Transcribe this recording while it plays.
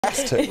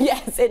Us too.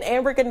 Yes, and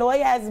Amber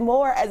Canoia has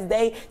more as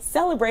they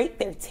celebrate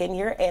their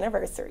 10-year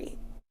anniversary.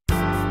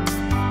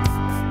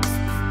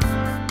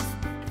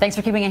 Thanks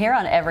for keeping it here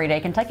on Everyday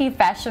Kentucky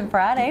Fashion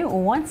Friday,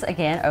 once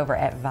again over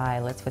at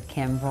Violet's with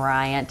Kim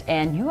Bryant.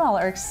 And you all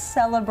are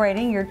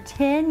celebrating your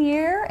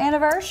 10-year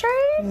anniversary?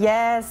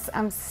 Yes,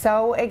 I'm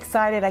so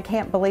excited. I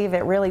can't believe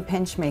it really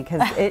pinched me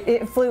because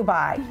it flew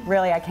by.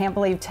 Really, I can't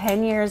believe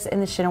 10 years in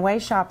the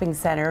Shinaway Shopping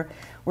Center.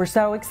 We're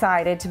so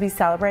excited to be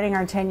celebrating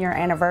our 10-year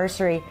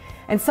anniversary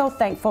and so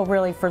thankful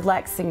really for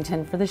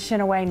Lexington, for the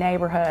Shinaway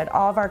neighborhood,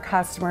 all of our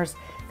customers.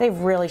 They've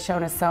really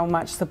shown us so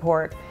much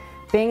support.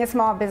 Being a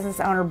small business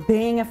owner,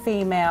 being a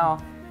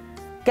female,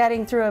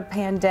 getting through a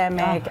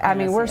pandemic. I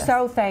mean, we're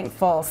so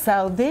thankful.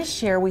 So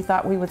this year we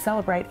thought we would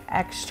celebrate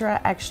extra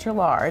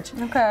large.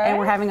 Okay. And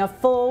we're having a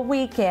full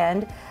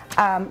weekend,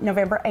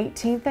 November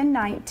 18th and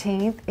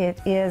 19th. It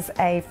is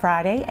a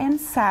Friday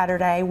and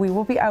Saturday. We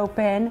will be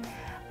open.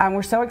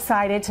 We're so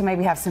excited to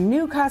maybe have some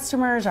new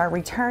customers, our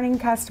returning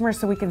customers,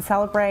 so we can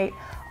celebrate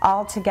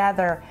all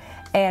together.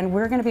 And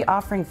we're going to be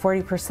offering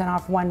 40%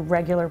 off one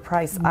regular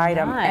price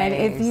item. And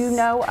if you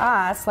know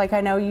us, like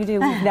I know you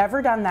do, we've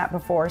never done that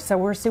before, so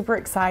we're super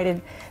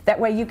excited. That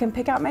way you can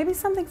pick out maybe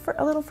something for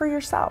a little for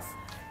yourself.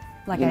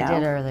 Like I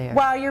did earlier.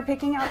 While you're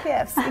picking out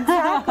gifts.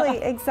 Exactly,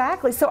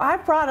 exactly. So I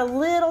brought a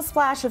little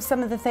splash of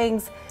some of the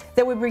things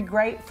that would be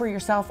great for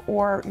yourself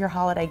or your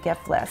holiday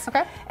gift list.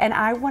 Okay. And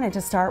I wanted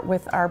to start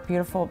with our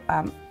beautiful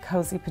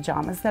cozy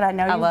pajamas that I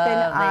know you've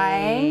been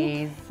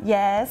eyeing.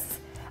 Yes.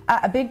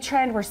 A big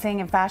trend we're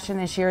seeing in fashion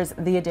this year is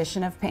the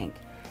addition of pink.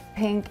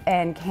 Pink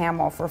and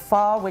camel for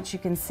fall, which you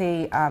can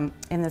see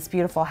in this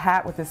beautiful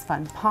hat with this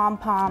fun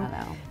pom-pom.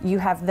 You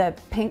have the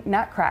pink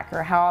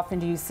nutcracker. How often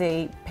do you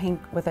see pink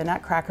with a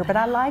nutcracker? But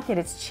I like it.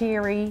 It's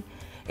cheery,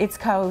 it's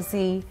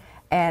cozy,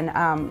 and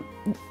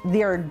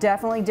there are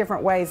definitely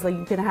different ways. Like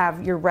you can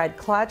have your red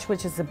clutch,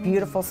 which is a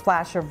beautiful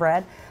splash of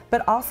red,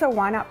 but also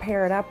why not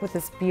pair it up with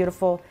this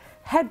beautiful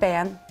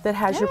headband that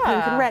has your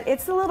pink and red.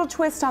 It's a little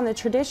twist on the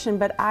tradition,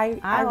 but I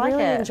like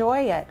really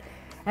enjoy it.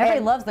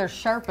 Everybody loves their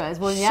Sherpas.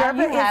 Well, now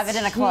you have it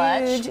in a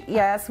clutch. Huge.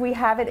 Yes, we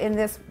have it in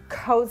this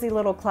cozy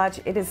little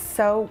clutch. It is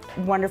so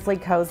wonderfully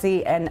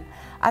cozy, and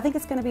I think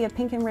it's going to be a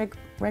pink and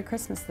red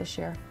Christmas this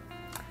year.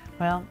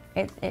 Well,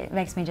 it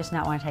makes me just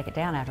not want to take it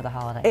down after the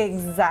holidays.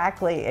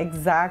 Exactly,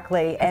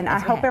 exactly. And I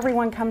hope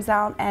everyone comes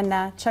out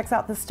and checks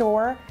out the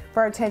store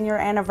for our 10-year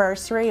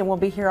anniversary, and we'll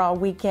be here all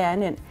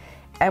weekend.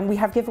 And we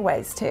have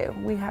giveaways too.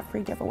 We have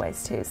free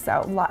giveaways too.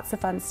 So lots of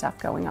fun stuff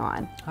going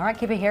on. All right,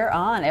 keep it here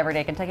on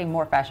Everyday Kentucky.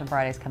 More Fashion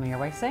Fridays coming your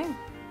way soon.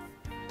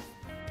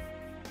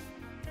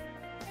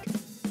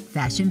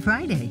 Fashion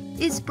Friday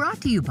is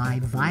brought to you by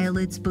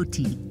Violet's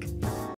Boutique.